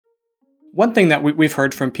One thing that we've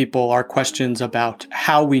heard from people are questions about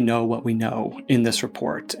how we know what we know in this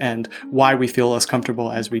report and why we feel as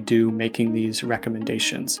comfortable as we do making these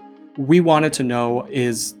recommendations. We wanted to know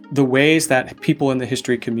is the ways that people in the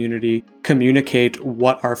history community communicate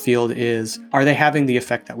what our field is, are they having the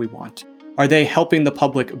effect that we want? Are they helping the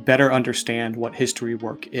public better understand what history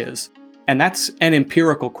work is? And that's an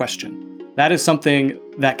empirical question. That is something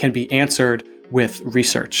that can be answered with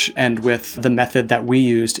research and with the method that we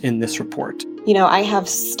used in this report. You know, I have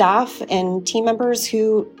staff and team members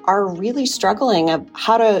who are really struggling of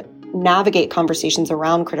how to navigate conversations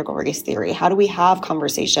around critical race theory. How do we have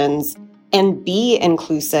conversations and be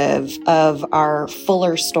inclusive of our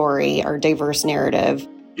fuller story, our diverse narrative?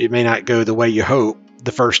 It may not go the way you hope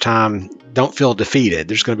the first time. Don't feel defeated.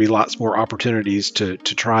 There's going to be lots more opportunities to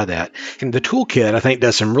try that. And the toolkit, I think,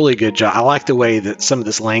 does some really good job. I like the way that some of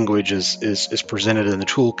this language is presented in the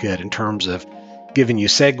toolkit in terms of giving you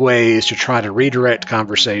segues to try to redirect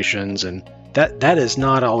conversations. And that is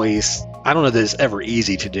not always, I don't know that it's ever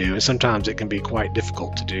easy to do. And sometimes it can be quite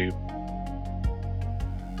difficult to do.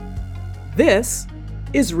 This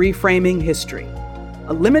is Reframing History,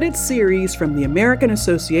 a limited series from the American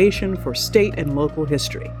Association for State and Local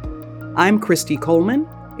History. I'm Christy Coleman,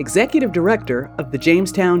 Executive Director of the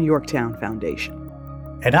Jamestown-Yorktown Foundation.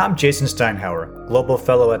 And I'm Jason Steinhauer, Global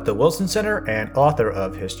Fellow at the Wilson Center and author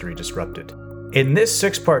of History Disrupted. In this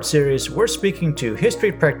 6-part series, we're speaking to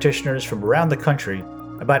history practitioners from around the country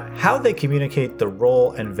about how they communicate the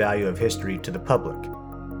role and value of history to the public.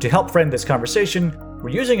 To help frame this conversation, we're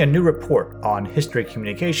using a new report on history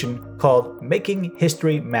communication called Making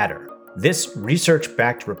History Matter. This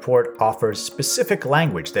research-backed report offers specific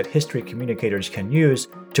language that history communicators can use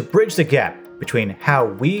to bridge the gap between how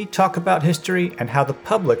we talk about history and how the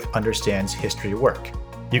public understands history work.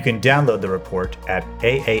 You can download the report at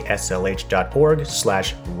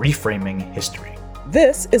aaslh.org/reframinghistory.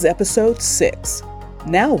 This is episode 6.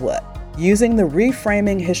 Now what? Using the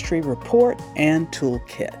Reframing History report and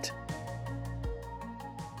toolkit.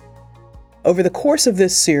 Over the course of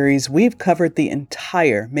this series, we've covered the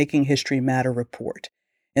entire Making History Matter report.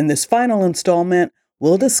 In this final installment,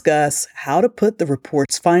 we'll discuss how to put the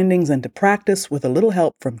report's findings into practice with a little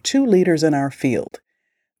help from 2 leaders in our field.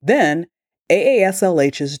 Then,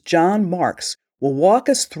 AASLH's John Marks will walk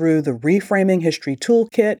us through the Reframing History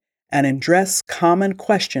Toolkit and address common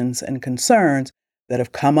questions and concerns that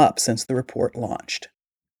have come up since the report launched.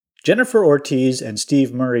 Jennifer Ortiz and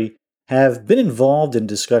Steve Murray have been involved in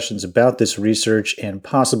discussions about this research and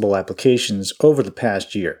possible applications over the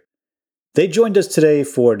past year. They joined us today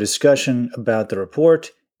for a discussion about the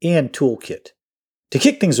report and toolkit. To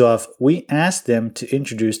kick things off, we asked them to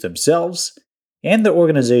introduce themselves and their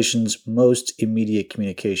organization's most immediate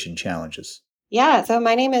communication challenges. Yeah, so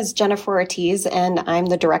my name is Jennifer Ortiz, and I'm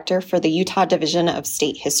the director for the Utah Division of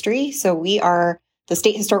State History. So we are the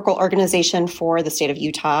state historical organization for the state of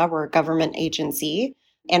Utah. We're a government agency.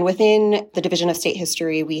 And within the Division of State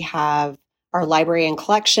History, we have our library and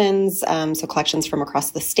collections, so collections from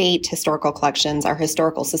across the state, historical collections, our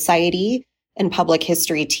historical society and public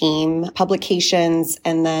history team, publications,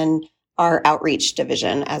 and then our outreach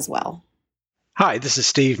division as well. Hi, this is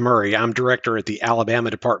Steve Murray. I'm director at the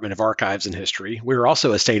Alabama Department of Archives and History. We're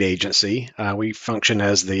also a state agency. We function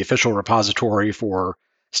as the official repository for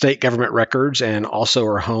state government records and also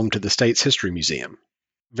are home to the state's history museum.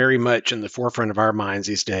 Very much in the forefront of our minds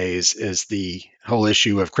these days is the whole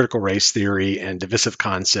issue of critical race theory and divisive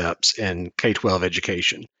concepts in K-12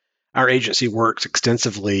 education. Our agency works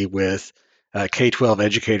extensively with K-12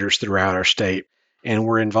 educators throughout our state, and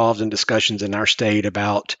we're involved in discussions in our state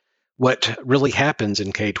about what really happens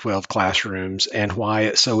in K-12 classrooms and why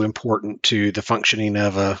it's so important to the functioning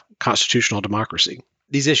of a constitutional democracy.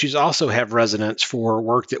 These issues also have resonance for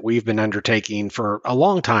work that we've been undertaking for a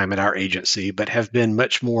long time at our agency, but have been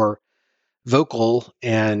much more vocal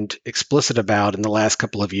and explicit about in the last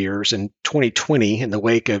couple of years. In 2020, in the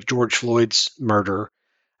wake of George Floyd's murder,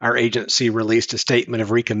 our agency released a statement of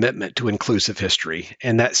recommitment to inclusive history.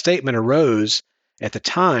 And that statement arose at the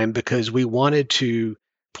time because we wanted to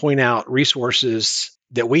point out resources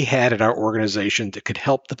that we had at our organization that could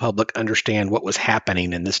help the public understand what was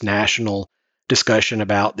happening in this national discussion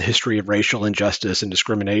about the history of racial injustice and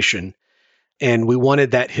discrimination. And we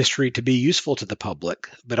wanted that history to be useful to the public,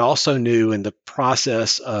 but also knew in the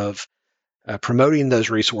process of promoting those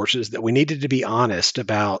resources that we needed to be honest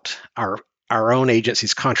about our own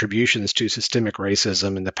agency's contributions to systemic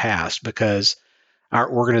racism in the past, because our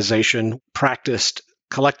organization practiced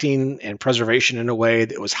collecting and preservation in a way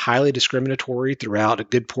that was highly discriminatory throughout a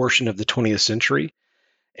good portion of the 20th century.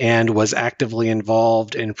 and was actively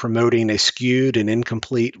involved in promoting a skewed and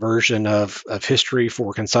incomplete version of history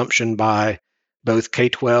for consumption by both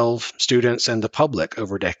K-12 students and the public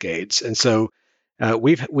over decades. And so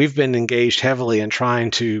we've been engaged heavily in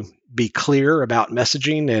trying to be clear about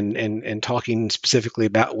messaging and talking specifically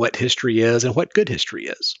about what history is and what good history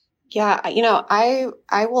is. Yeah,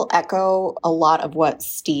 I will echo a lot of what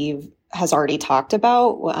Steve has already talked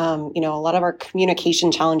about. A lot of our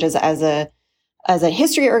communication challenges as a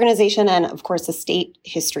history organization and, of course, a state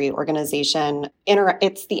history organization,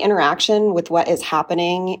 it's the interaction with what is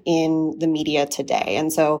happening in the media today.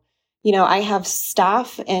 And so, I have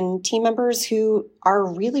staff and team members who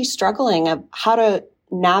are really struggling of how to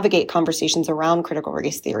navigate conversations around critical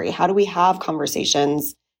race theory. How do we have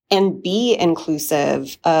conversations and be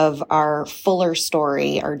inclusive of our fuller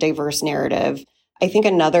story, our diverse narrative? I think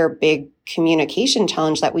another big communication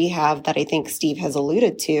challenge that we have that I think Steve has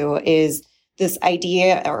alluded to is this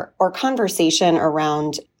idea or conversation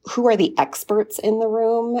around who are the experts in the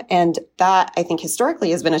room. And that I think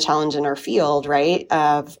historically has been a challenge in our field, right?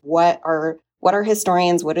 Of what are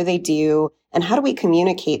historians, what do they do? And how do we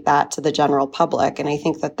communicate that to the general public? And I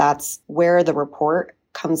think that that's where the report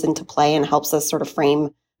comes into play and helps us sort of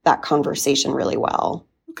frame that conversation really well.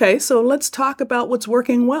 Okay, so let's talk about what's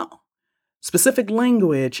working well. Specific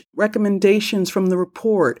language, recommendations from the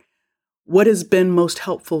report. What has been most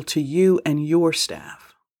helpful to you and your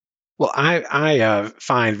staff? Well, I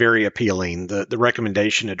find very appealing the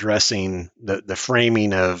recommendation addressing the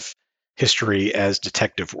framing of history as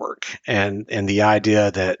detective work and the idea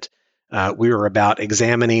that we are about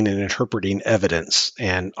examining and interpreting evidence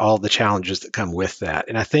and all the challenges that come with that.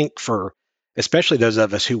 And I think for especially those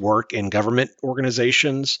of us who work in government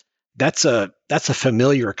organizations, that's a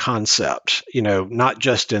familiar concept, not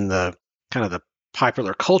just in the kind of the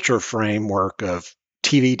popular culture framework of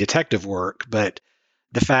TV detective work, but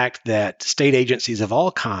the fact that state agencies of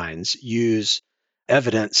all kinds use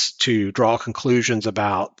evidence to draw conclusions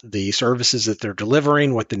about the services that they're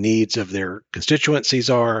delivering, what the needs of their constituencies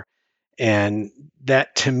are. And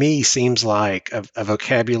that to me seems like a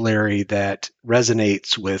vocabulary that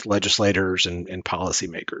resonates with legislators and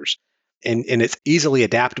policymakers. And it's easily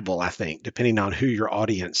adaptable, I think, depending on who your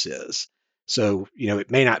audience is. So,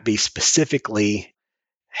 it may not be specifically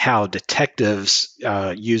how detectives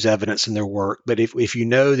use evidence in their work, but if you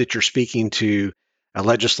know that you're speaking to a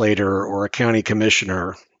legislator or a county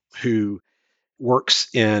commissioner who works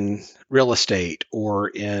in real estate or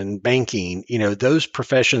in banking, those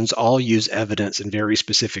professions all use evidence in very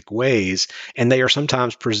specific ways, and they are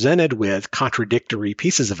sometimes presented with contradictory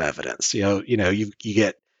pieces of evidence. You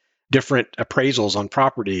get different appraisals on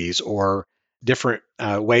properties or different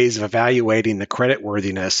ways of evaluating the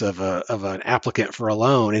creditworthiness of an applicant for a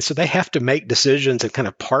loan. And so they have to make decisions and kind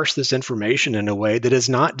of parse this information in a way that is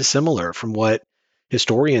not dissimilar from what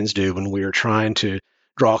historians do when we are trying to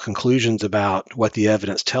draw conclusions about what the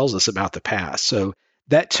evidence tells us about the past. So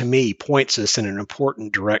that to me points us in an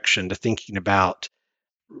important direction to thinking about,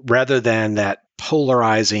 rather than that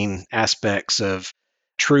polarizing aspects of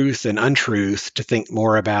truth and untruth, to think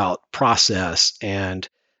more about process and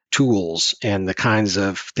tools and the kinds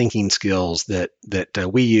of thinking skills that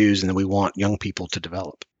we use and that we want young people to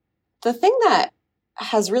develop. The thing that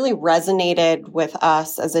has really resonated with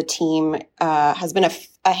us as a team has been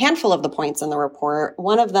a handful of the points in the report.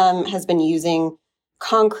 One of them has been using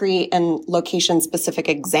concrete and location-specific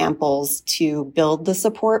examples to build the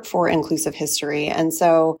support for inclusive history. And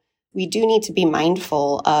so we do need to be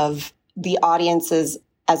mindful of the audiences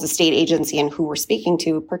as a state agency and who we're speaking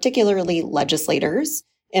to, particularly legislators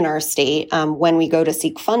in our state. When we go to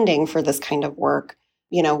seek funding for this kind of work,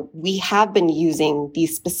 we have been using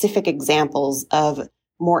these specific examples of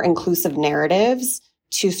more inclusive narratives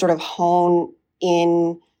to sort of hone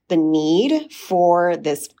in the need for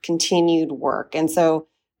this continued work. And so,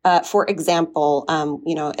 for example,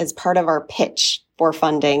 as part of our pitch for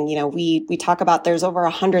funding, we talk about there's over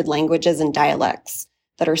 100 languages and dialects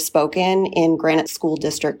that are spoken in Granite School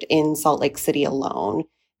District in Salt Lake City alone.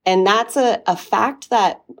 And that's a fact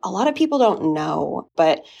that a lot of people don't know,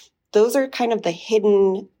 but those are kind of the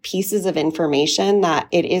hidden pieces of information that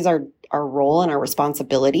it is our role and our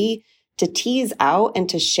responsibility to tease out and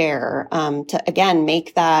to share, to, again,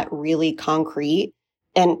 make that really concrete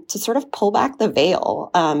and to sort of pull back the veil,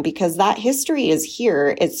 because that history is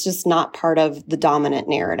here. It's just not part of the dominant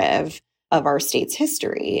narrative of our state's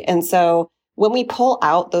history. And so when we pull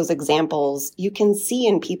out those examples, you can see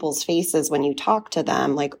in people's faces when you talk to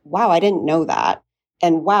them, like, wow, I didn't know that.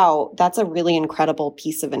 And wow, that's a really incredible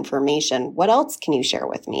piece of information. What else can you share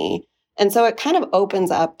with me? And so it kind of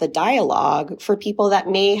opens up the dialogue for people that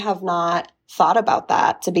may have not thought about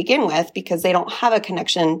that to begin with because they don't have a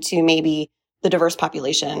connection to maybe the diverse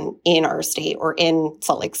population in our state or in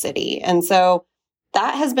Salt Lake City. And so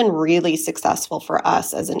that has been really successful for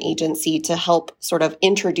us as an agency to help sort of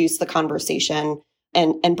introduce the conversation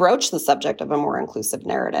and broach the subject of a more inclusive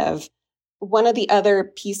narrative. One of the other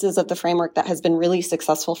pieces of the framework that has been really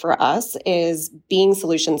successful for us is being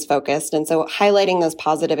solutions focused. And so highlighting those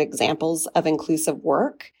positive examples of inclusive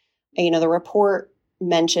work. The report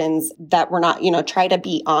mentions that we're not, try to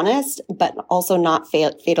be honest, but also not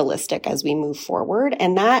fatalistic as we move forward.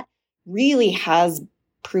 And that really has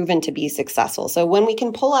proven to be successful. So when we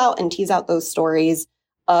can pull out and tease out those stories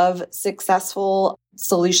of successful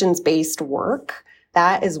solutions-based work,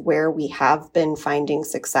 that is where we have been finding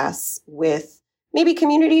success with maybe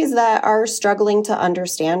communities that are struggling to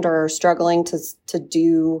understand or struggling to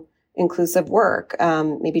do inclusive work,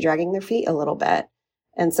 maybe dragging their feet a little bit.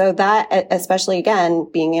 And so that, especially again,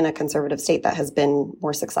 being in a conservative state, that has been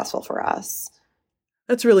more successful for us.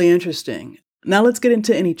 That's really interesting. Now let's get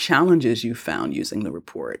into any challenges you found using the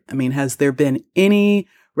report. I mean, has there been any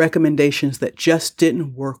recommendations that just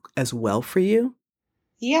didn't work as well for you?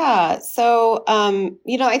 Yeah. So,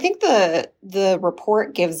 I think the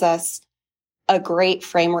report gives us a great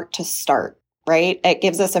framework to start, right? It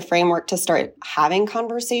gives us a framework to start having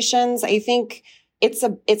conversations. I think it's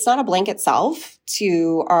not a blanket self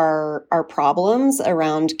to our problems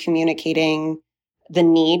around communicating the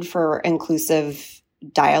need for inclusive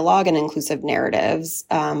dialogue and inclusive narratives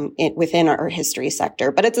within our history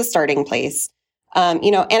sector, but it's a starting place.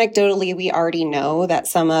 Anecdotally, we already know that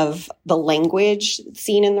some of the language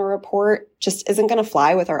seen in the report just isn't going to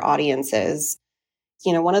fly with our audiences.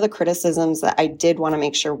 One of the criticisms that I did want to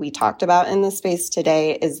make sure we talked about in this space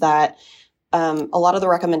today is that a lot of the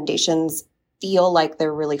recommendations feel like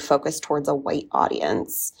they're really focused towards a white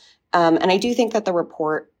audience. And I do think that the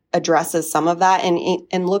report addresses some of that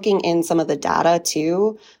and looking in some of the data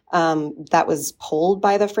too, that was polled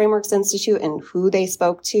by the Frameworks Institute and who they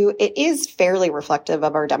spoke to, it is fairly reflective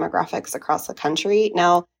of our demographics across the country.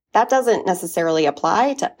 Now, that doesn't necessarily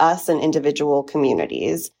apply to us and individual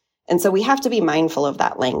communities. And so we have to be mindful of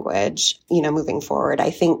that language, moving forward.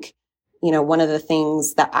 I think, one of the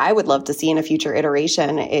things that I would love to see in a future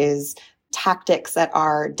iteration is tactics that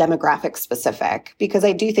are demographic specific, because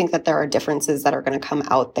I do think that there are differences that are going to come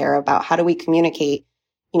out there about how do we communicate,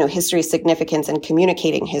 history's significance and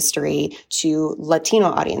communicating history to Latino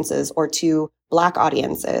audiences or to Black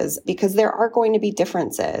audiences, because there are going to be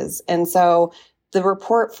differences. And so the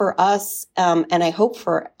report for us, and I hope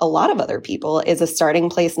for a lot of other people, is a starting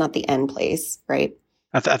place, not the end place, right?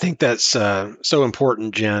 I think that's so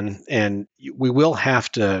important, Jen, and we will have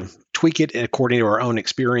to tweak it according to our own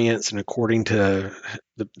experience and according to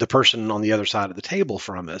the person on the other side of the table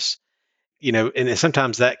from us. And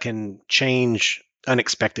sometimes that can change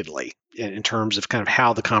unexpectedly in terms of kind of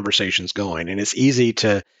how the conversation's going. And it's easy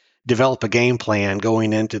to develop a game plan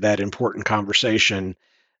going into that important conversation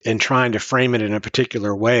and trying to frame it in a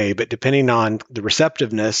particular way. But depending on the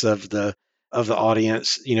receptiveness of the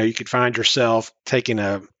audience, you could find yourself taking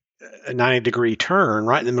a 90-degree turn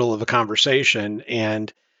right in the middle of a conversation,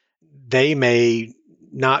 and they may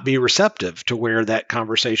not be receptive to where that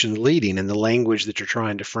conversation is leading and the language that you're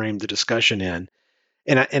trying to frame the discussion in.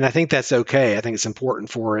 And I think that's okay. I think it's important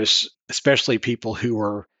for us, especially people who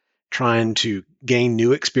are trying to gain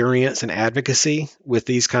new experience and advocacy with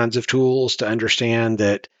these kinds of tools, to understand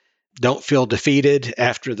that don't feel defeated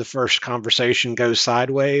after the first conversation goes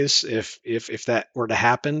sideways, if that were to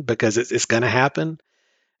happen, because it's going to happen.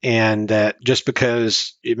 And that just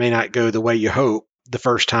because it may not go the way you hope the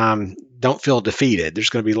first time, don't feel defeated.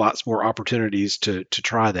 There's going to be lots more opportunities to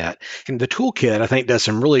try that. And the toolkit, I think, does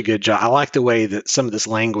some really good job. I like the way that some of this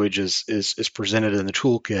language is presented in the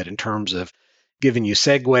toolkit in terms of giving you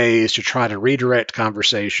segues to try to redirect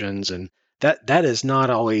conversations. And that is not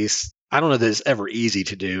always, I don't know that it's ever easy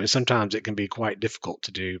to do. And sometimes it can be quite difficult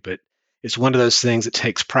to do, but it's one of those things that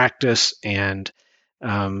takes practice. And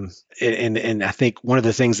I think one of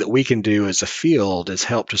the things that we can do as a field is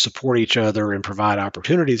help to support each other and provide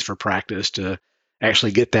opportunities for practice to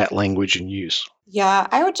actually get that language in use. Yeah,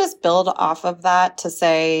 I would just build off of that to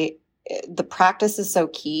say the practice is so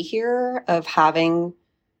key here of having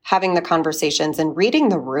the conversations and reading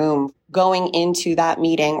the room, going into that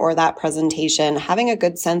meeting or that presentation, having a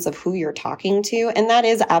good sense of who you're talking to. And that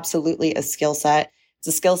is absolutely a skill set. It's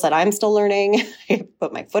a skill set I'm still learning. I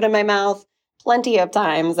put my foot in my mouth plenty of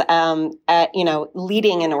times at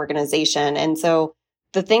leading an organization. And so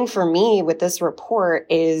the thing for me with this report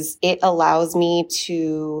is it allows me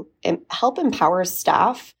to help empower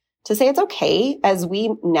staff to say it's okay as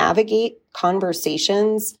we navigate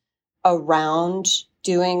conversations around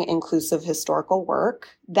doing inclusive historical work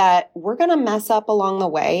that we're going to mess up along the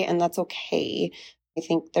way, and that's okay. I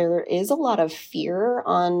think there is a lot of fear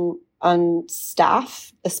on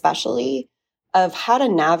staff, especially, of how to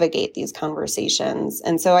navigate these conversations.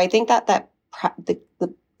 And so I think that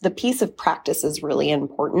the piece of practice is really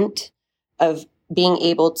important, of being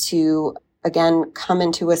able to, again, come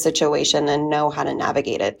into a situation and know how to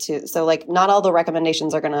navigate it too. So like, not all the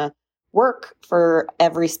recommendations are going to work for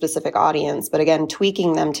every specific audience, but again,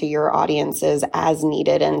 tweaking them to your audiences as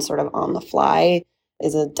needed and sort of on the fly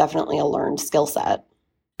is definitely a learned skill set.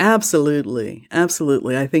 Absolutely.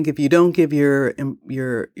 Absolutely. I think if you don't give your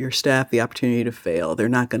staff the opportunity to fail, they're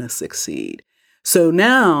not going to succeed. So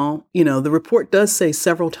now, the report does say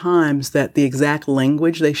several times that the exact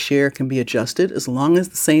language they share can be adjusted as long as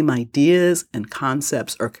the same ideas and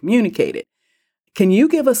concepts are communicated. Can you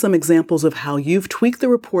give us some examples of how you've tweaked the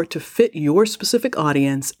report to fit your specific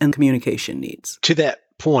audience and communication needs? To that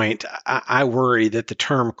point, I worry that the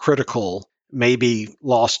term critical may be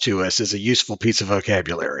lost to us as a useful piece of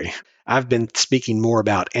vocabulary. I've been speaking more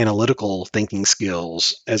about analytical thinking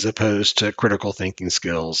skills as opposed to critical thinking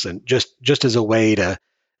skills, and just as a way to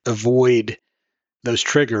avoid those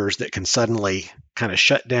triggers that can suddenly kind of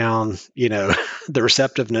shut down, the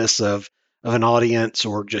receptiveness of an audience,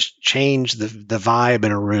 or just change the vibe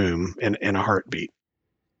in a room in a heartbeat.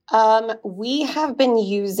 We have been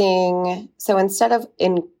using, so instead of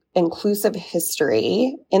inclusive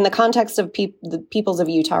history, in the context of the Peoples of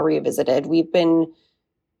Utah Revisited, we've been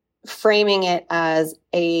framing it as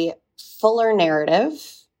a fuller narrative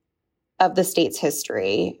of the state's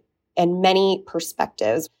history and many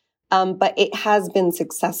perspectives. But it has been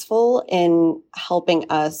successful in helping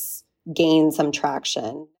us gain some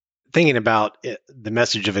traction. Thinking about the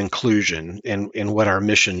message of inclusion and what our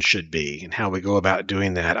mission should be and how we go about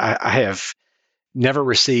doing that, I have never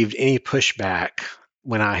received any pushback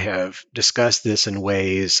when I have discussed this in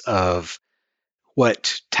ways of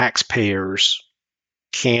what taxpayers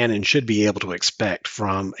can and should be able to expect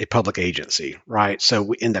from a public agency, right?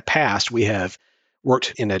 So in the past, we have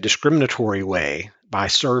worked in a discriminatory way by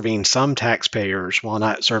serving some taxpayers while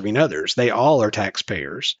not serving others. They all are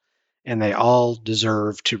taxpayers, and they all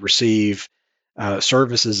deserve to receive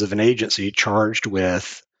services of an agency charged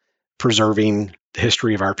with preserving the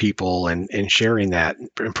history of our people and sharing that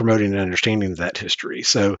and promoting an understanding of that history.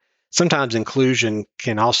 So sometimes inclusion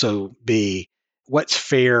can also be what's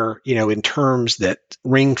fair, in terms that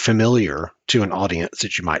ring familiar to an audience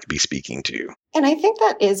that you might be speaking to. And I think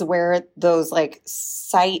that is where those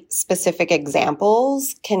site-specific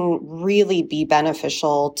examples can really be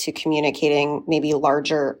beneficial to communicating maybe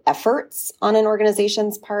larger efforts on an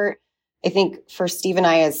organization's part. I think for Steve and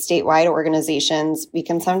I as statewide organizations, we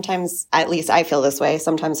can sometimes, at least I feel this way,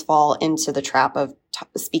 sometimes fall into the trap of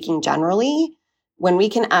speaking generally, when we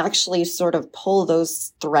can actually sort of pull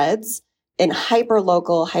those threads in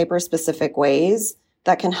hyper-local, hyper-specific ways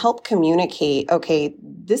that can help communicate, okay,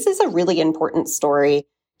 this is a really important story.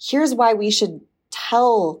 Here's why we should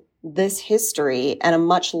tell this history at a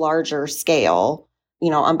much larger scale,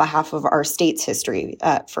 on behalf of our state's history,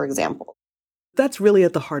 for example. That's really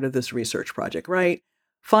at the heart of this research project, right?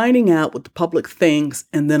 Finding out what the public thinks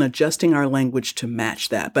and then adjusting our language to match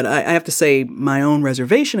that. But I have to say my own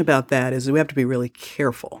reservation about that is that we have to be really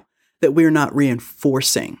careful that we're not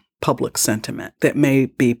reinforcing public sentiment that may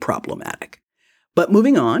be problematic. But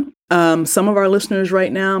moving on, some of our listeners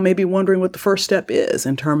right now may be wondering what the first step is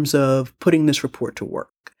in terms of putting this report to work.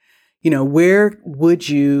 Where would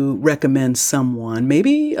you recommend someone,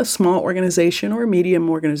 maybe a small organization or a medium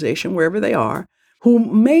organization, wherever they are, who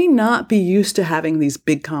may not be used to having these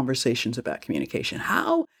big conversations about communication?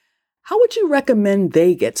 How would you recommend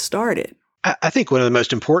they get started? I think one of the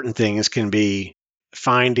most important things can be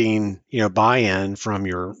finding, buy-in from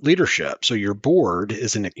your leadership. So your board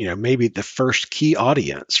is maybe the first key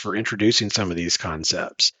audience for introducing some of these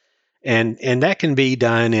concepts. And that can be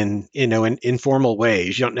done in informal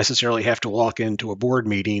ways. You don't necessarily have to walk into a board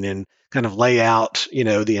meeting and kind of lay out,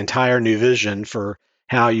 the entire new vision for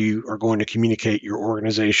how you are going to communicate your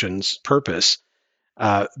organization's purpose.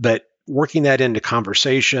 But working that into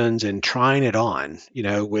conversations and trying it on,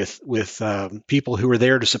 with people who are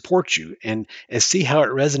there to support you and see how it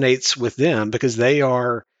resonates with them, because they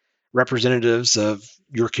are representatives of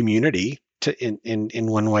your community in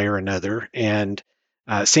one way or another. And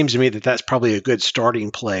it seems to me that that's probably a good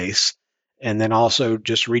starting place. And then also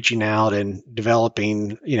just reaching out and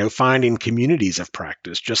developing, finding communities of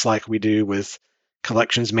practice, just like we do with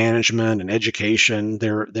collections management and education.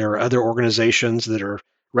 There are other organizations that are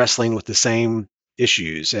wrestling with the same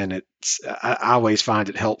issues. And I always find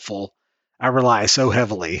it helpful. I rely so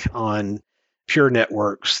heavily on peer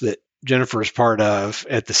networks that Jennifer is part of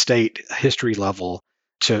at the state history level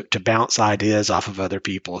to bounce ideas off of other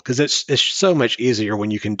people, because it's so much easier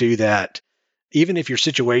when you can do that. Even if your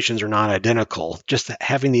situations are not identical, just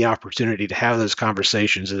having the opportunity to have those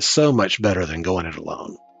conversations is so much better than going it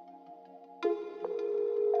alone.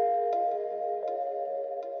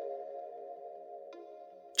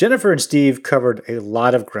 Jennifer and Steve covered a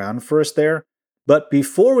lot of ground for us there. But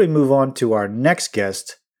before we move on to our next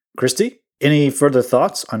guest, Christy, any further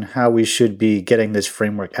thoughts on how we should be getting this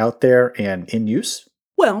framework out there and in use?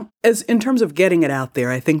 Well, as in terms of getting it out there,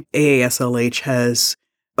 I think AASLH has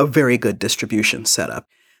a very good distribution setup.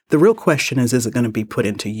 The real question is it going to be put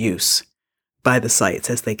into use by the sites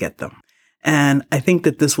as they get them? And I think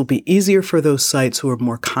that this will be easier for those sites who are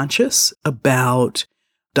more conscious about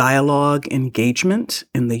dialogue engagement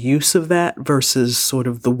and the use of that versus sort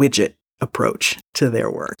of the widget approach to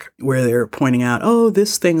their work, where they're pointing out, oh,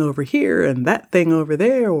 this thing over here and that thing over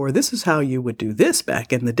there, or this is how you would do this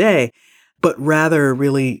back in the day. But rather,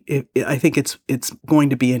 really, I think it's going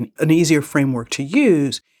to be an easier framework to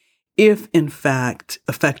use if, in fact,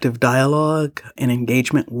 effective dialogue and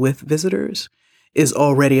engagement with visitors is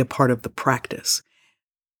already a part of the practice.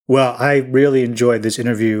 Well, I really enjoyed this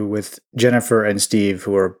interview with Jennifer and Steve,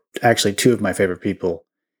 who are actually two of my favorite people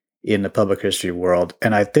in the public history world.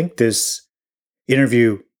 And I think this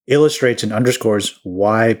interview illustrates and underscores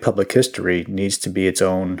why public history needs to be its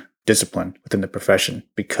own discipline within the profession.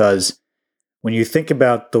 Because when you think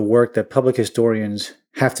about the work that public historians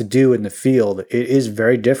have to do in the field, it is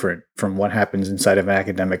very different from what happens inside of an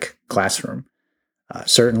academic classroom.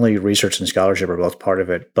 Certainly, research and scholarship are both part of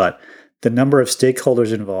it, but the number of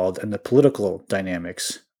stakeholders involved and the political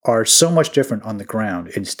dynamics are so much different on the ground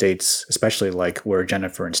in states, especially like where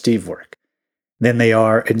Jennifer and Steve work, than they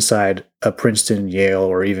are inside a Princeton, Yale,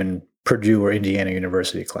 or even Purdue or Indiana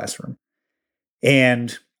University classroom.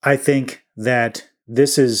 And I think that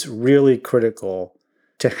this is really critical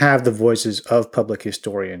to have the voices of public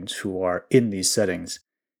historians who are in these settings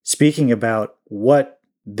speaking about what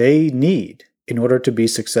they need in order to be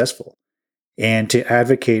successful and to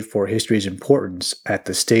advocate for history's importance at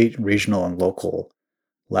the state, regional, and local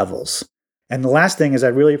levels. And the last thing is I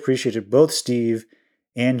really appreciated both Steve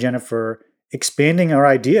and Jennifer expanding our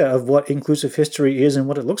idea of what inclusive history is and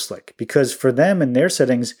what it looks like. Because for them in their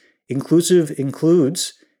settings, inclusive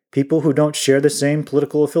includes people who don't share the same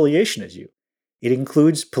political affiliation as you. It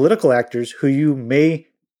includes political actors who you may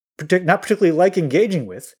not particularly like engaging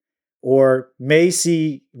with, or may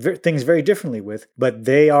see things very differently with, but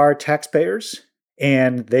they are taxpayers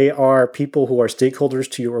and they are people who are stakeholders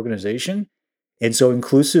to your organization. And so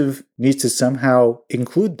inclusive needs to somehow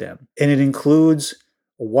include them. And it includes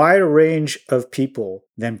a wider range of people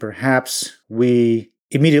than perhaps we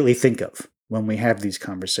immediately think of when we have these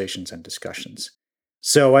conversations and discussions.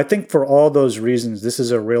 So I think for all those reasons, this is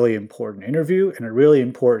a really important interview and a really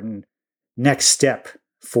important next step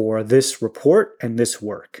for this report and this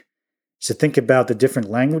work. To think about the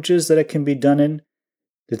different languages that it can be done in,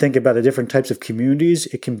 to think about the different types of communities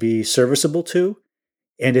it can be serviceable to,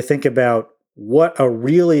 and to think about what a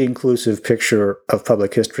really inclusive picture of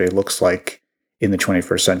public history looks like in the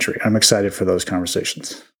 21st century. I'm excited for those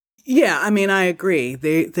conversations. Yeah, I mean, I agree.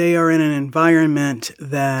 They are in an environment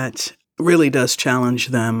that really does challenge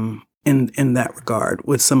them in that regard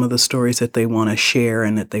with some of the stories that they want to share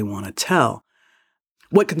and that they want to tell.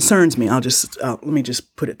 What concerns me, let me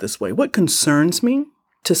just put it this way. What concerns me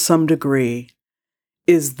to some degree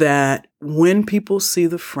is that when people see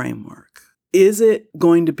the framework, is it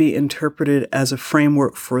going to be interpreted as a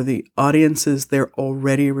framework for the audiences they're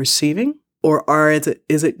already receiving? Or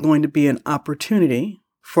is it going to be an opportunity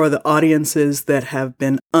for the audiences that have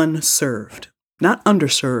been unserved? Not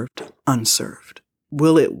underserved, unserved.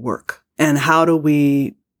 Will it work? And how do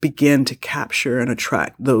we begin to capture and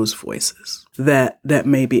attract those voices that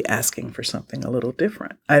may be asking for something a little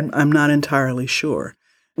different? I'm not entirely sure.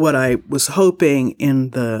 What I was hoping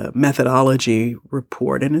in the methodology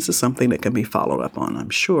report, and this is something that can be followed up on, I'm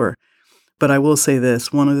sure, but I will say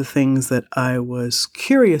this, one of the things that I was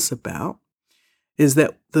curious about is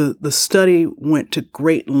that the study went to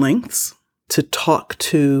great lengths to talk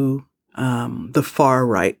to the far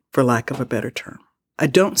right, for lack of a better term. I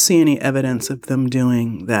don't see any evidence of them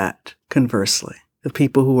doing that conversely. The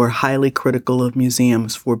people who are highly critical of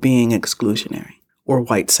museums for being exclusionary or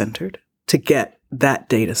white-centered, to get that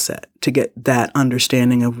data set, to get that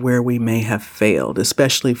understanding of where we may have failed,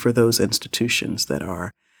 especially for those institutions that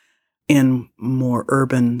are in more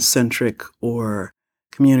urban-centric or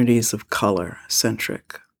communities of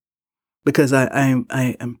color-centric because I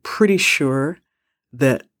am pretty sure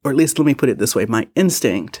that, or at least let me put it this way, my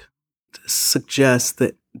instinct suggests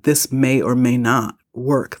that this may or may not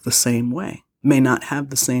work the same way, may not have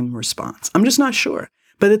the same response. I'm just not sure.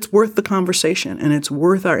 But it's worth the conversation, and it's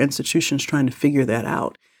worth our institutions trying to figure that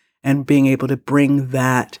out and being able to bring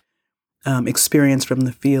that experience from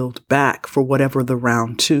the field back for whatever the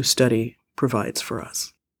round 2 study provides for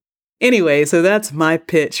us. Anyway, so that's my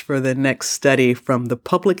pitch for the next study from the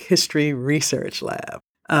Public History Research Lab,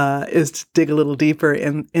 is to dig a little deeper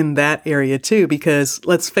in that area too, because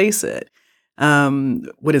let's face it,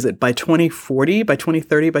 what is it, by 2040, by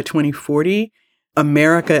 2030, by 2040,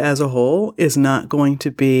 America as a whole is not going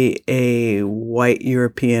to be a white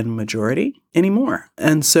European majority anymore.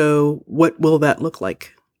 And so what will that look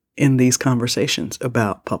like in these conversations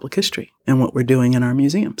about public history and what we're doing in our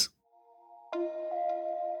museums?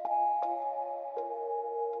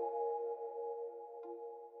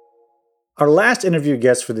 Our last interview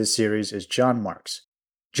guest for this series is John Marks.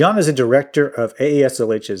 John is a director of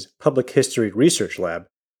AASLH's Public History Research Lab,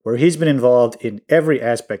 where he's been involved in every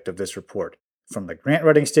aspect of this report, from the grant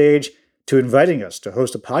writing stage to inviting us to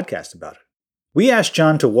host a podcast about it. We asked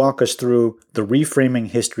John to walk us through the Reframing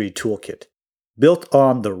History Toolkit. Built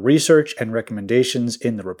on the research and recommendations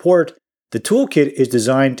in the report, the toolkit is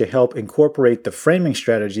designed to help incorporate the framing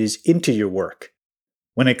strategies into your work.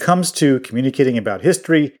 When it comes to communicating about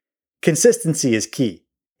history, consistency is key,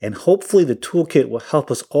 and hopefully the toolkit will help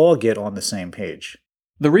us all get on the same page.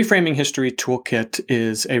 The Reframing History Toolkit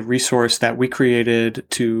is a resource that we created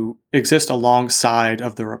to exist alongside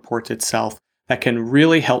of the report itself that can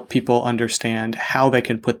really help people understand how they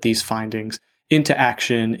can put these findings into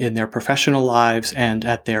action in their professional lives and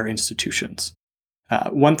at their institutions.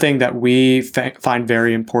 One thing that we find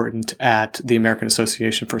very important at the American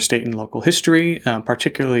Association for State and Local History,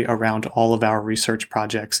 particularly around all of our research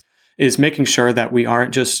projects, is making sure that we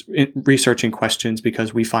aren't just researching questions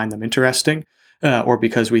because we find them interesting, or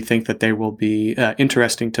because we think that they will be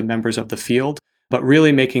interesting to members of the field, but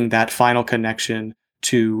really making that final connection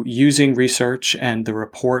to using research and the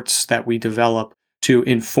reports that we develop to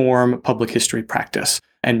inform public history practice,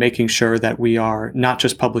 and making sure that we are not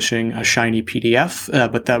just publishing a shiny PDF,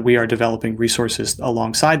 but that we are developing resources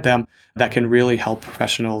alongside them that can really help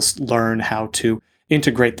professionals learn how to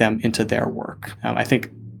integrate them into their work. I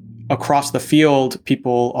think across the field,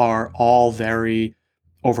 people are all very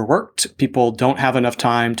overworked. People don't have enough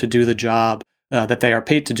time to do the job that they are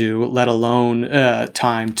paid to do, let alone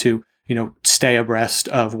time to, stay abreast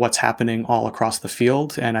of what's happening all across the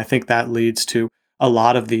field. And I think that leads to a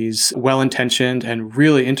lot of these well-intentioned and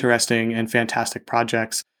really interesting and fantastic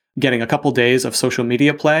projects getting a couple days of social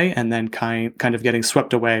media play and then kind of getting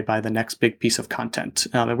swept away by the next big piece of content.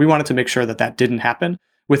 And we wanted to make sure that that didn't happen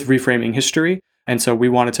with Reframing History. And so we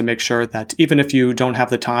wanted to make sure that even if you don't have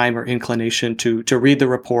the time or inclination to read the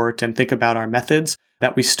report and think about our methods,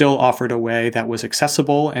 that we still offered a way that was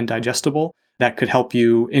accessible and digestible that could help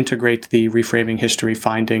you integrate the Reframing History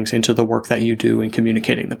findings into the work that you do in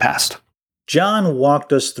communicating the past. John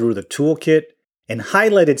walked us through the toolkit and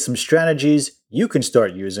highlighted some strategies you can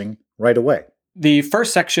start using right away. The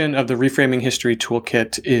first section of the Reframing History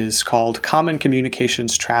Toolkit is called Common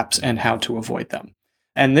Communications Traps and How to Avoid Them.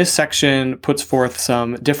 And this section puts forth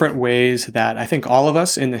some different ways that I think all of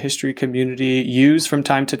us in the history community use from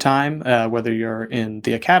time to time, whether you're in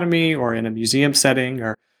the academy or in a museum setting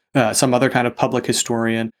or some other kind of public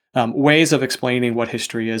historian, ways of explaining what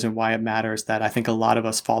history is and why it matters that I think a lot of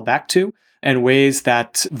us fall back to, and ways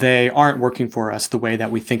that they aren't working for us the way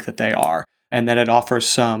that we think that they are. And then it offers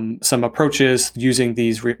some approaches using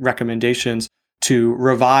these recommendations to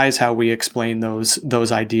revise how we explain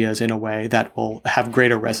those ideas in a way that will have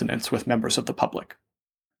greater resonance with members of the public.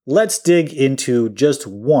 Let's dig into just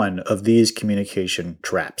one of these communication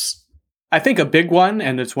traps. I think a big one,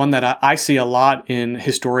 and it's one that I see a lot in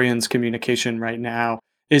historians' communication right now,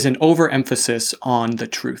 is an overemphasis on the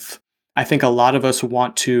truth. I think a lot of us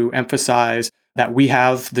want to emphasize that we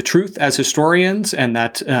have the truth as historians and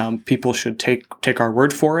that people should take our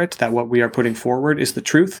word for it, that what we are putting forward is the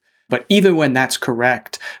truth. But even when that's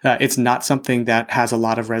correct, it's not something that has a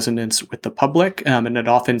lot of resonance with the public, and it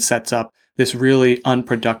often sets up this really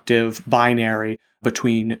unproductive binary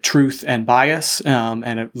between truth and bias,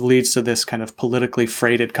 and it leads to this kind of politically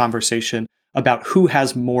freighted conversation about who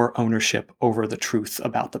has more ownership over the truth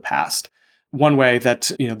about the past. One way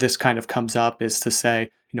that this kind of comes up is to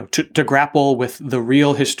say, to grapple with the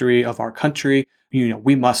real history of our country,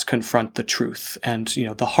 we must confront the truth, and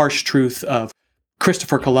the harsh truth of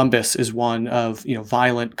Christopher Columbus is one of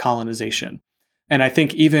violent colonization. And I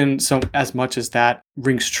think even so, as much as that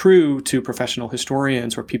rings true to professional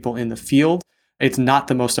historians or people in the field, it's not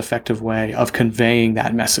the most effective way of conveying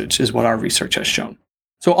that message, is what our research has shown.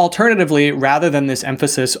 So alternatively, rather than this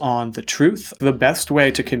emphasis on the truth, the best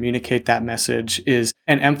way to communicate that message is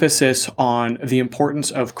an emphasis on the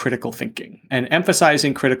importance of critical thinking. And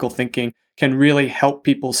emphasizing critical thinking can really help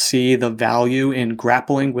people see the value in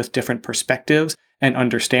grappling with different perspectives and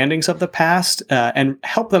understandings of the past, and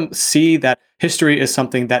help them see that history is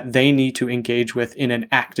something that they need to engage with in an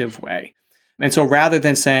active way. And so rather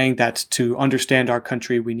than saying that to understand our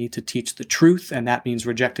country, we need to teach the truth, and that means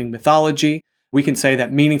rejecting mythology, we can say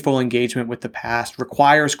that meaningful engagement with the past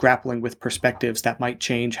requires grappling with perspectives that might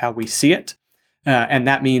change how we see it. And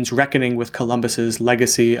that means reckoning with Columbus's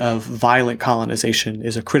legacy of violent colonization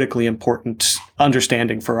is a critically important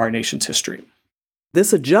understanding for our nation's history.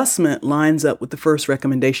 This adjustment lines up with the first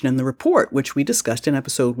recommendation in the report, which we discussed in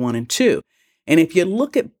episode 1 and 2. And if you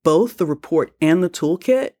look at both the report and the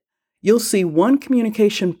toolkit, you'll see one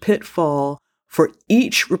communication pitfall for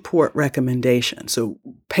each report recommendation. So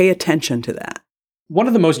pay attention to that. One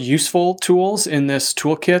of the most useful tools in this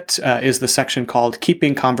toolkit is the section called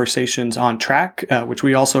Keeping Conversations on Track, which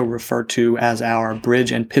we also refer to as our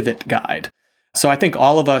Bridge and Pivot Guide. So I think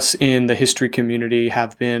all of us in the history community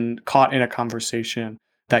have been caught in a conversation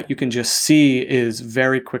that you can just see is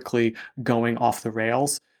very quickly going off the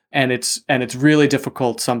rails. And it's really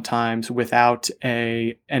difficult sometimes without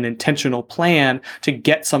an intentional plan to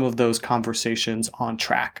get some of those conversations on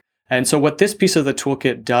track. And so what this piece of the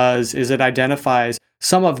toolkit does is it identifies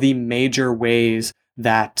some of the major ways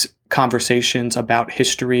that conversations about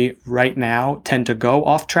history right now tend to go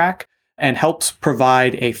off track, and helps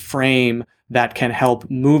provide a frame that can help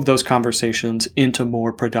move those conversations into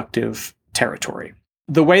more productive territory.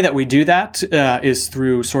 The way that we do that is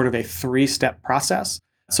through sort of a 3-step process.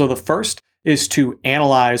 So the first is to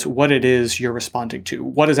analyze what it is you're responding to,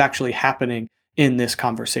 what is actually happening in this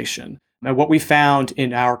conversation. And what we found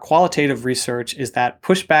in our qualitative research is that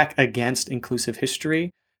pushback against inclusive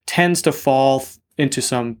history tends to fall into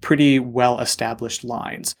some pretty well-established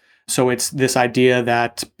lines. So it's this idea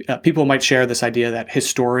that people might share this idea that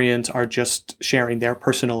historians are just sharing their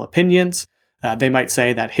personal opinions. They might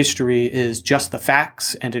say that history is just the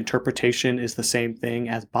facts and interpretation is the same thing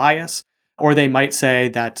as bias. Or they might say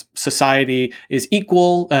that society is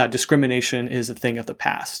equal, discrimination is a thing of the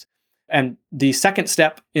past. And the second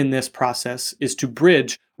step in this process is to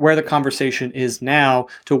bridge where the conversation is now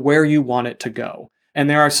to where you want it to go. And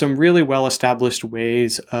there are some really well-established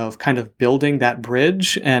ways of kind of building that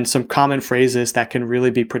bridge, and some common phrases that can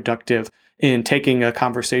really be productive in taking a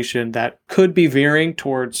conversation that could be veering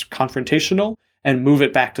towards confrontational and move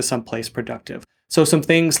it back to someplace productive. So some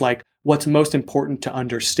things like, what's most important to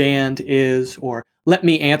understand is, or let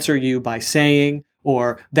me answer you by saying,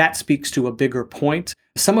 or that speaks to a bigger point.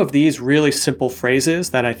 Some of these really simple phrases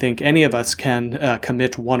that I think any of us can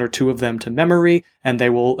commit one or two of them to memory, and they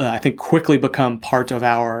will, I think, quickly become part of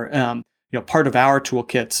our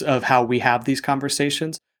toolkits of how we have these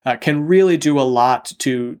conversations, can really do a lot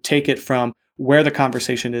to take it from where the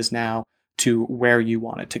conversation is now to where you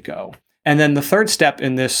want it to go. And then the third step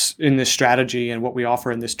in this strategy and what we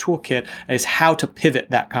offer in this toolkit is how to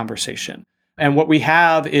pivot that conversation. And what we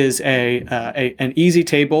have is an easy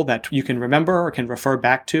table that you can remember or can refer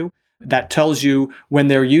back to that tells you when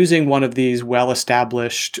they're using one of these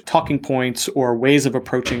well-established talking points or ways of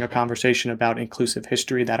approaching a conversation about inclusive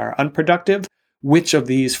history that are unproductive, which of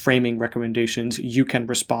these framing recommendations you can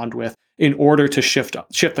respond with in order to shift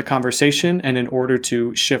the conversation and in order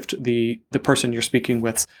to shift the person you're speaking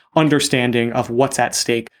with's understanding of what's at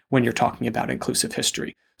stake when you're talking about inclusive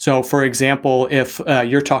history. So, for example, if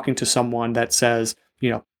you're talking to someone that says,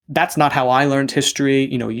 that's not how I learned history,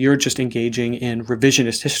 you're just engaging in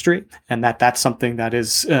revisionist history, and that's something that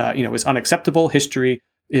is unacceptable. History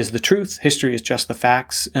is the truth. History is just the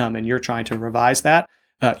facts, and you're trying to revise that.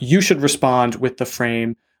 You should respond with the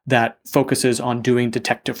frame that focuses on doing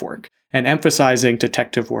detective work. And emphasizing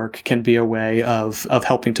detective work can be a way of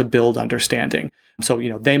helping to build understanding. So,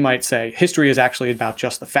 they might say, history is actually about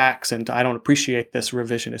just the facts, and I don't appreciate this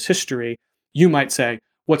revisionist history. You might say,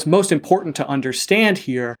 what's most important to understand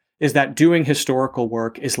here is that doing historical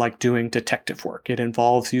work is like doing detective work. It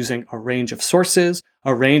involves using a range of sources,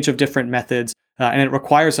 a range of different methods, and it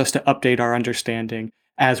requires us to update our understanding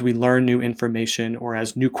as we learn new information or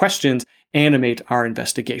as new questions animate our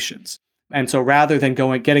investigations. And so rather than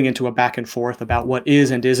getting into a back and forth about what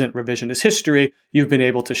is and isn't revisionist history, you've been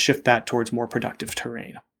able to shift that towards more productive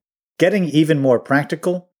terrain. Getting even more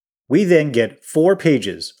practical, we then get 4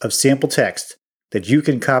 pages of sample text that you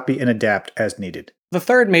can copy and adapt as needed. The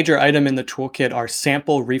third major item in the toolkit are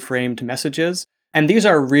sample reframed messages. And these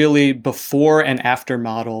are really before and after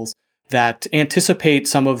models that anticipate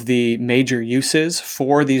some of the major uses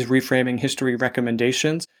for these reframing history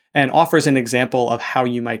recommendations and offers an example of how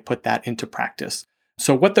you might put that into practice.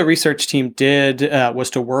 So what the research team did was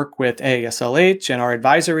to work with AASLH and our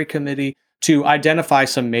advisory committee to identify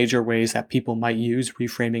some major ways that people might use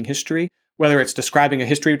reframing history, whether it's describing a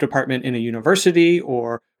history department in a university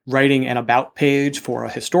or writing an about page for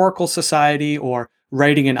a historical society or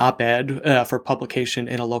writing an op-ed for publication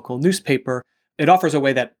in a local newspaper. It offers a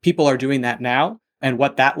way that people are doing that now and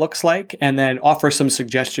what that looks like, and then offers some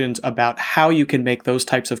suggestions about how you can make those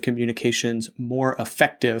types of communications more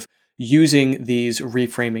effective using these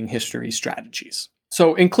reframing history strategies.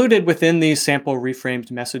 So included within these sample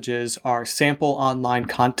reframed messages are sample online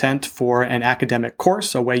content for an academic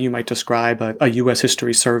course, a way you might describe a U.S.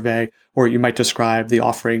 history survey, or you might describe the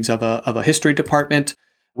offerings of a history department.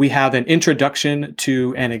 We have an introduction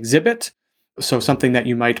to an exhibit, so something that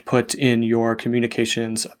you might put in your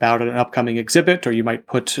communications about an upcoming exhibit, or you might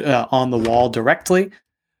put on the wall directly.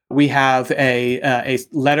 We have a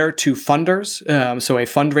letter to funders, so a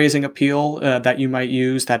fundraising appeal that you might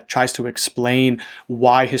use that tries to explain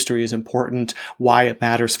why history is important, why it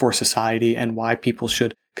matters for society, and why people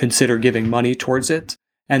should consider giving money towards it.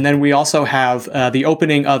 And then we also have the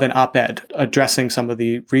opening of an op-ed addressing some of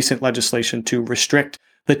the recent legislation to restrict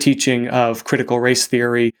the teaching of critical race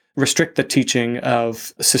theory, restrict the teaching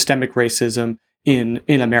of systemic racism in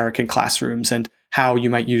American classrooms, and how you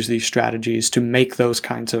might use these strategies to make those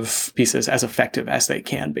kinds of pieces as effective as they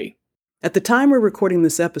can be. At the time we're recording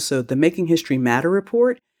this episode, the Making History Matter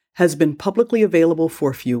report has been publicly available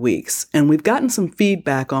for a few weeks, and we've gotten some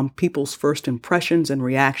feedback on people's first impressions and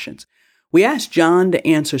reactions. We asked John to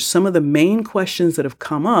answer some of the main questions that have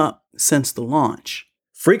come up since the launch.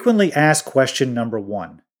 Frequently asked question number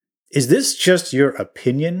 1. Is this just your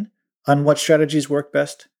opinion on what strategies work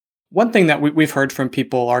best? One thing that we've heard from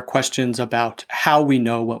people are questions about how we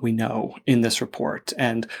know what we know in this report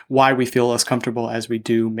and why we feel as comfortable as we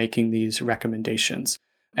do making these recommendations.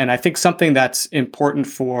 And I think something that's important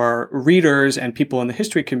for readers and people in the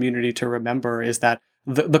history community to remember is that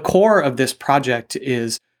the core of this project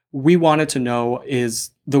is we wanted to know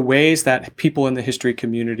is the ways that people in the history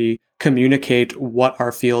community communicate what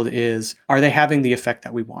our field is. Are they having the effect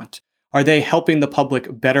that we want? Are they helping the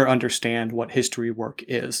public better understand what history work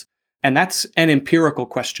is? And that's an empirical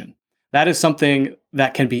question. That is something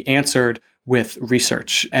that can be answered with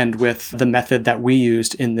research and with the method that we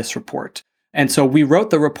used in this report. And so we wrote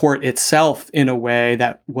the report itself in a way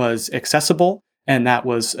that was accessible and that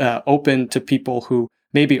was open to people who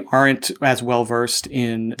maybe aren't as well versed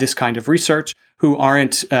in this kind of research, who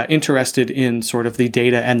aren't interested in sort of the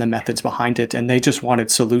data and the methods behind it, and they just wanted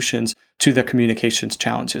solutions to the communications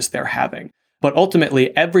challenges they're having. But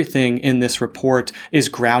ultimately, everything in this report is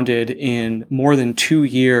grounded in more than 2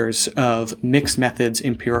 years of mixed methods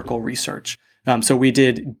empirical research. So we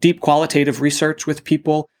did deep qualitative research with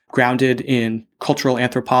people grounded in cultural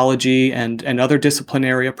anthropology and other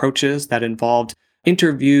disciplinary approaches that involved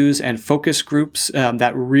interviews and focus groups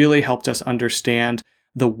that really helped us understand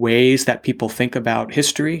the ways that people think about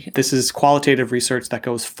history. This is qualitative research that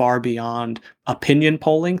goes far beyond opinion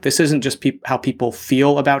polling. This isn't just how people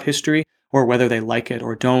feel about history or whether they like it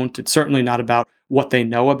or don't. It's certainly not about what they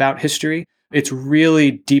know about history. It's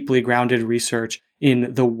really deeply grounded research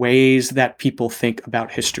in the ways that people think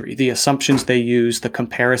about history, the assumptions they use, the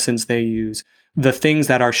comparisons they use, the things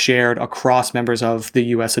that are shared across members of the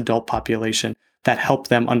US adult population that help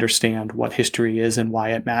them understand what history is and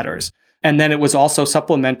why it matters. And then it was also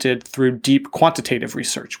supplemented through deep quantitative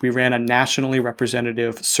research. We ran a nationally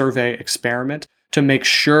representative survey experiment to make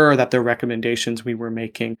sure that the recommendations we were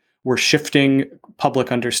making were shifting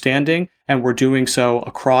public understanding, and we're doing so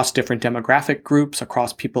across different demographic groups,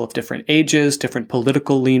 across people of different ages, different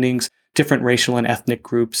political leanings, different racial and ethnic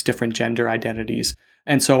groups, different gender identities.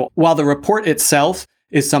 And so while the report itself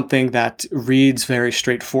is something that reads very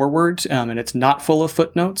straightforward and it's not full of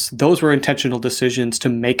footnotes, those were intentional decisions to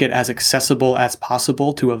make it as accessible as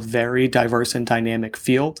possible to a very diverse and dynamic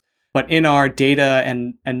field. But in our data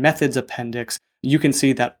and methods appendix, you can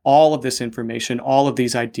see that all of this information, all of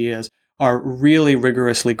these ideas are really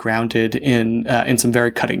rigorously grounded in some very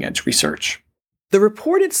cutting edge research. The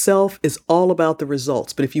report itself is all about the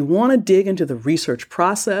results, but if you want to dig into the research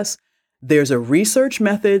process, there's a research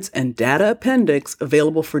methods and data appendix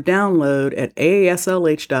available for download at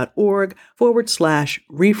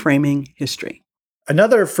aaslh.org/reframing history.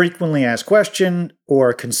 Another frequently asked question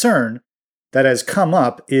or concern that has come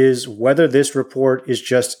up is whether this report is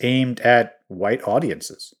just aimed at white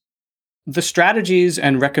audiences. The strategies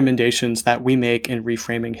and recommendations that we make in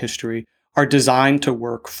Reframing History are designed to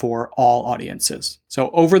work for all audiences.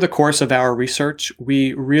 So over the course of our research,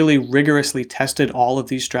 we really rigorously tested all of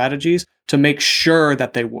these strategies to make sure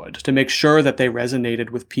that they would, to make sure that they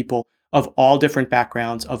resonated with people of all different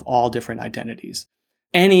backgrounds, of all different identities.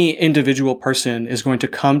 Any individual person is going to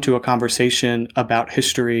come to a conversation about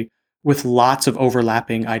history with lots of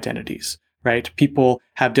overlapping identities, right? People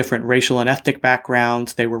have different racial and ethnic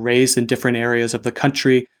backgrounds. They were raised in different areas of the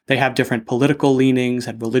country. They have different political leanings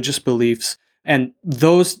and religious beliefs. And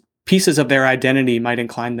those pieces of their identity might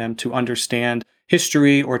incline them to understand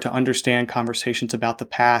history or to understand conversations about the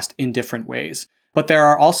past in different ways. But there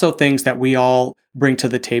are also things that we all bring to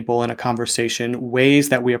the table in a conversation, ways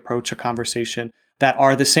that we approach a conversation that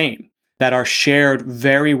are the same, that are shared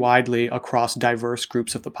very widely across diverse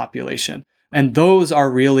groups of the population. And those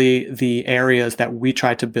are really the areas that we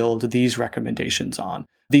try to build these recommendations on.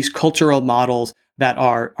 These cultural models that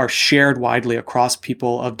are shared widely across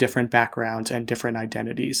people of different backgrounds and different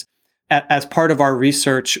identities. As part of our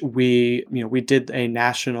research, we did a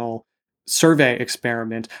national survey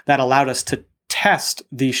experiment that allowed us to test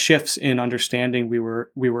the shifts in understanding we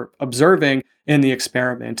were observing in the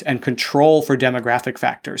experiment and control for demographic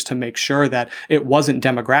factors to make sure that it wasn't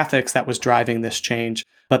demographics that was driving this change,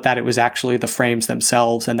 but that it was actually the frames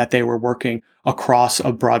themselves and that they were working across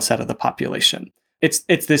a broad set of the population. It's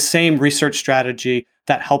this same research strategy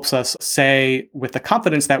that helps us say with the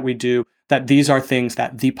confidence that we do that these are things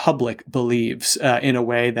that the public believes in a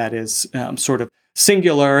way that is sort of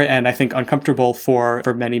singular and I think uncomfortable for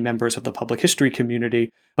many members of the public history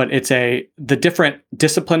community. But it's the different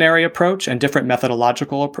disciplinary approach and different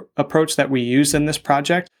methodological approach that we use in this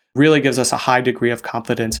project really gives us a high degree of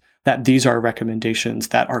confidence that these are recommendations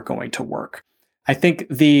that are going to work. I think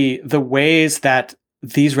the ways that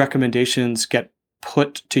these recommendations get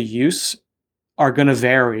put to use are going to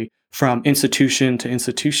vary from institution to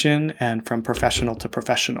institution and from professional to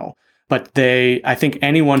professional. But I think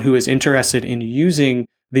anyone who is interested in using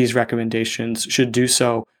these recommendations should do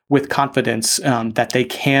so with confidence that they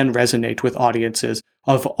can resonate with audiences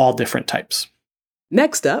of all different types.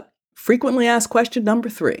 Next up, frequently asked question number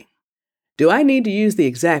 3. Do I need to use the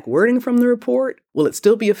exact wording from the report? Will it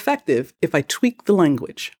still be effective if I tweak the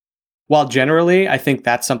language? While generally, I think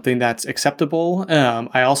that's something that's acceptable,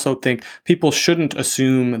 I also think people shouldn't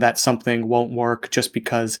assume that something won't work just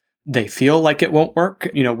because they feel like it won't work.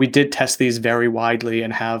 We did test these very widely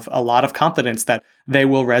and have a lot of confidence that they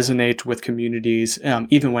will resonate with communities,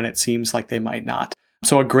 even when it seems like they might not.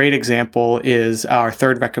 So a great example is our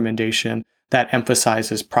third recommendation that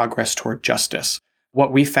emphasizes progress toward justice.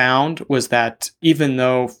 What we found was that even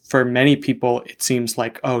though for many people it seems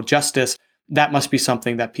like, oh, justice, that must be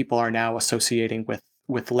something that people are now associating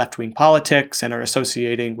with left-wing politics and are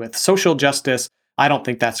associating with social justice, I don't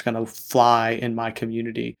think that's going to fly in my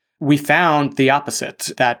community. We found the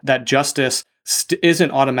opposite, that justice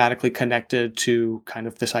isn't automatically connected to kind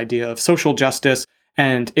of this idea of social justice,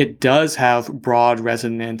 and it does have broad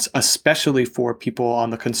resonance, especially for people on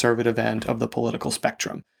the conservative end of the political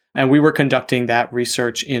spectrum. And we were conducting that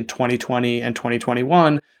research in 2020 and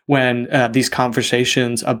 2021 when these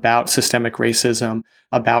conversations about systemic racism,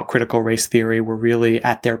 about critical race theory were really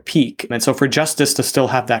at their peak. And so for justice to still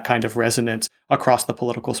have that kind of resonance across the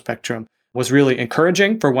political spectrum was really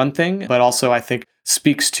encouraging for one thing, but also I think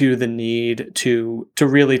speaks to the need to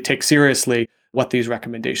really take seriously what these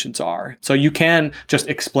recommendations are. So you can just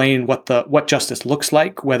explain what justice looks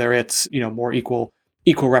like, whether it's more equal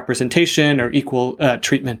representation or equal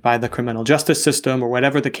treatment by the criminal justice system or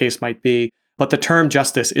whatever the case might be. But the term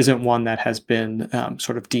justice isn't one that has been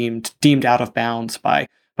sort of deemed out of bounds by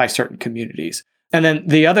certain communities. And then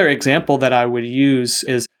the other example that I would use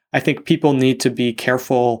is I think people need to be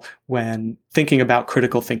careful when thinking about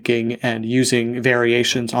critical thinking and using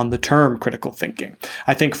variations on the term critical thinking.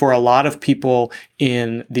 I think for a lot of people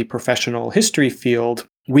in the professional history field,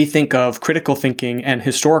 we think of critical thinking and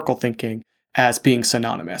historical thinking as being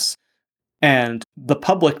synonymous. And the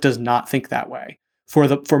public does not think that way.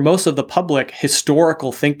 For most of the public,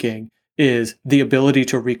 historical thinking is the ability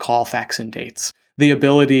to recall facts and dates, the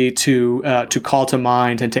ability to call to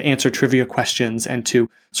mind and to answer trivia questions and to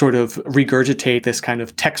sort of regurgitate this kind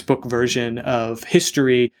of textbook version of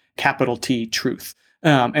history, capital T, truth.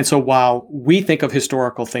 And so while we think of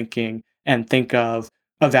historical thinking and think of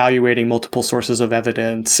evaluating multiple sources of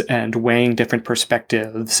evidence and weighing different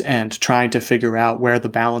perspectives and trying to figure out where the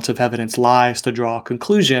balance of evidence lies to draw a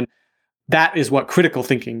conclusion, That is what critical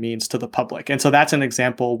thinking means to the public. And so that's an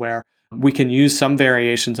example where we can use some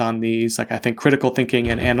variations on these. Like I think critical thinking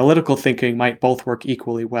and analytical thinking might both work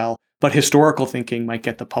equally well, but historical thinking might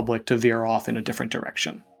get the public to veer off in a different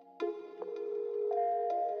direction.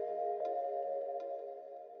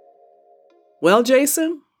 Well,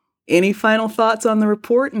 Jason, any final thoughts on the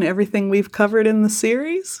report and everything we've covered in the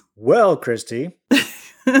series? Well, Christy,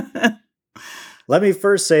 let me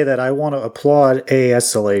first say that I want to applaud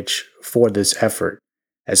AASLH for this effort.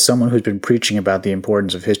 As someone who's been preaching about the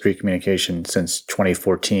importance of history communication since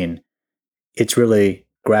 2014, it's really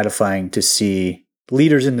gratifying to see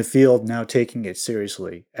leaders in the field now taking it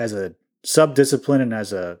seriously as a subdiscipline and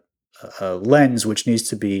as a lens which needs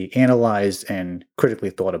to be analyzed and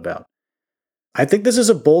critically thought about. I think this is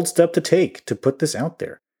a bold step to take, to put this out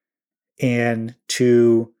there and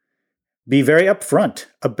to be very upfront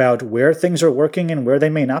about where things are working and where they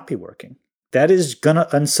may not be working. That is going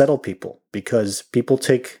to unsettle people because people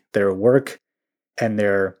take their work and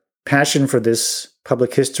their passion for this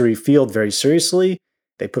public history field very seriously.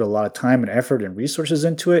 They put a lot of time and effort and resources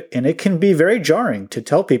into it, and it can be very jarring to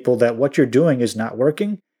tell people that what you're doing is not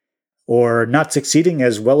working or not succeeding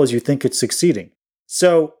as well as you think it's succeeding.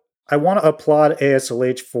 So I want to applaud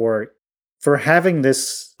AASLH for having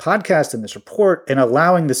this podcast and this report and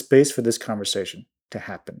allowing the space for this conversation to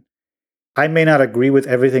happen. I may not agree with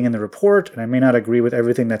everything in the report, and I may not agree with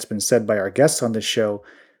everything that's been said by our guests on this show,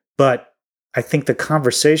 but I think the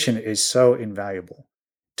conversation is so invaluable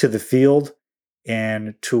to the field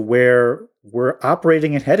and to where we're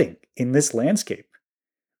operating and heading in this landscape,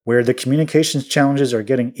 where the communications challenges are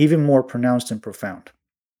getting even more pronounced and profound.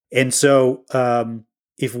 And so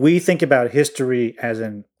if we think about history as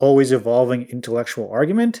an always evolving intellectual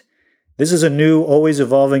argument, this is a new, always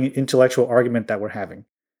evolving intellectual argument that we're having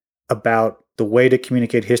about the way to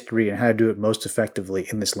communicate history and how to do it most effectively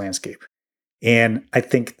in this landscape. And I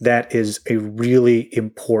think that is a really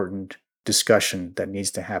important discussion that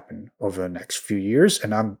needs to happen over the next few years.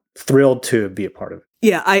 And I'm thrilled to be a part of it.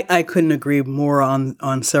 Yeah, I couldn't agree more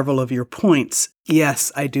on several of your points.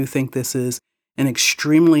 Yes, I do think this is an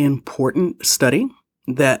extremely important study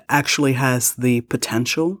that actually has the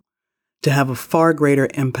potential to have a far greater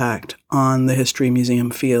impact on the history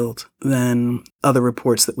museum field than other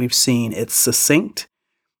reports that we've seen. It's succinct,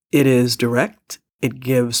 it is direct, it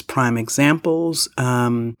gives prime examples,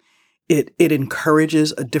 it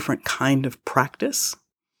encourages a different kind of practice,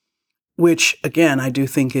 which again, I do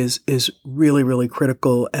think is really, really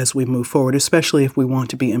critical as we move forward, especially if we want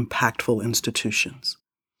to be impactful institutions.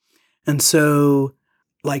 And so,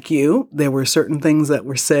 like you, there were certain things that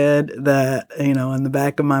were said that, in the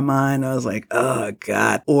back of my mind, I was like, oh,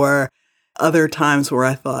 God. Or other times where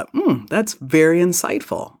I thought, that's very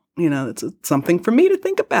insightful. It's something for me to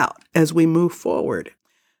think about as we move forward.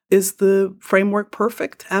 Is the framework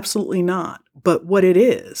perfect? Absolutely not. But what it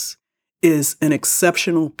is an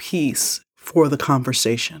exceptional piece for the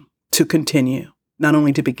conversation to continue, not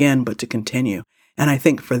only to begin, but to continue. And I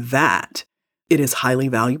think for that, it is highly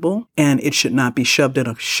valuable, and it should not be shoved in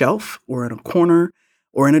a shelf or in a corner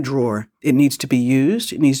or in a drawer. It needs to be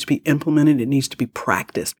used. It needs to be implemented. It needs to be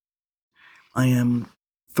practiced. I am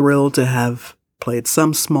thrilled to have played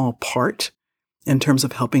some small part in terms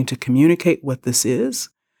of helping to communicate what this is.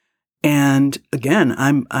 And again,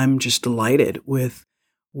 I'm just delighted with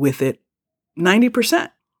it 90%,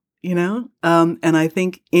 and I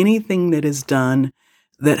think anything that is done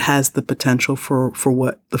that has the potential for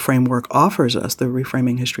what the framework offers us, the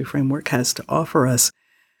Reframing History framework has to offer us.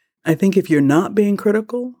 I think if you're not being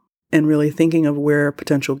critical and really thinking of where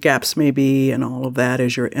potential gaps may be and all of that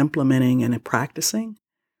as you're implementing and practicing,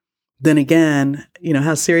 then again,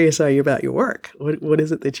 how serious are you about your work? What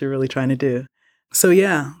is it that you're really trying to do? So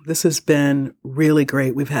yeah, this has been really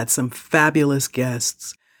great. We've had some fabulous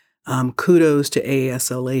guests. Kudos to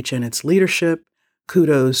AASLH and its leadership.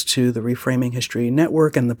 Kudos to the Reframing History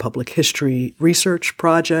Network and the public history research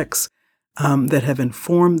projects that have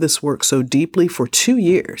informed this work so deeply for 2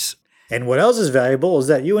 years. And what else is valuable is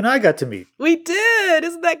that you and I got to meet. We did.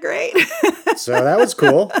 Isn't that great? So that was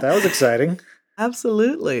cool. That was exciting.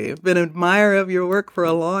 Absolutely. I've been an admirer of your work for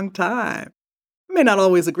a long time. I may not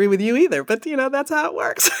always agree with you either, but that's how it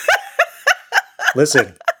works.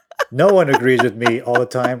 Listen, no one agrees with me all the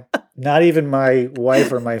time. Not even my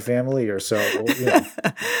wife or my family or so.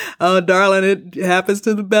 Oh, darling, it happens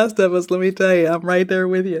to the best of us. Let me tell you, I'm right there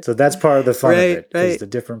with you. So that's part of the fun of it, right. is the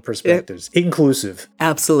different perspectives. Yep. Inclusive.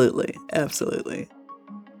 Absolutely. Absolutely.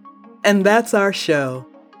 And that's our show.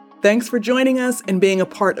 Thanks for joining us and being a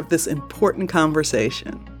part of this important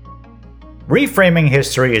conversation. Reframing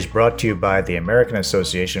History is brought to you by the American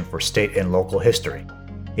Association for State and Local History.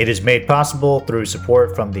 It is made possible through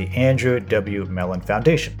support from the Andrew W. Mellon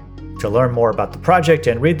Foundation. To learn more about the project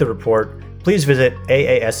and read the report, please visit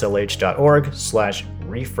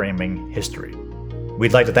aaslh.org/reframinghistory.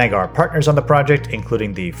 We'd like to thank our partners on the project,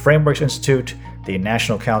 including the Frameworks Institute, the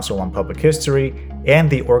National Council on Public History, and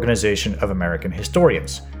the Organization of American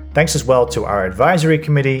Historians. Thanks as well to our advisory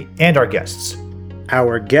committee and our guests.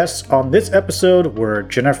 Our guests on this episode were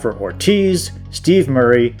Jennifer Ortiz, Steve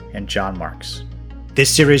Murray, and John Marks. This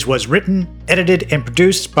series was written, edited, and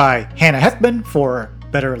produced by Hannah Hethman for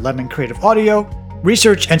Better Lemon Creative Audio,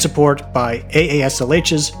 research and support by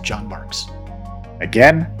AASLH's John Marks.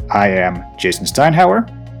 Again, I am Jason Steinhauer.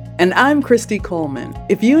 And I'm Christy Coleman.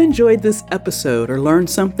 If you enjoyed this episode or learned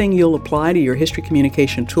something you'll apply to your history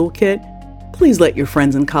communication toolkit, please let your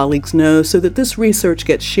friends and colleagues know so that this research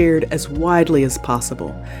gets shared as widely as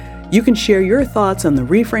possible. You can share your thoughts on the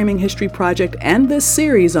Reframing History Project and this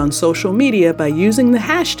series on social media by using the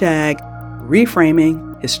hashtag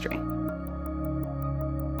Reframing History.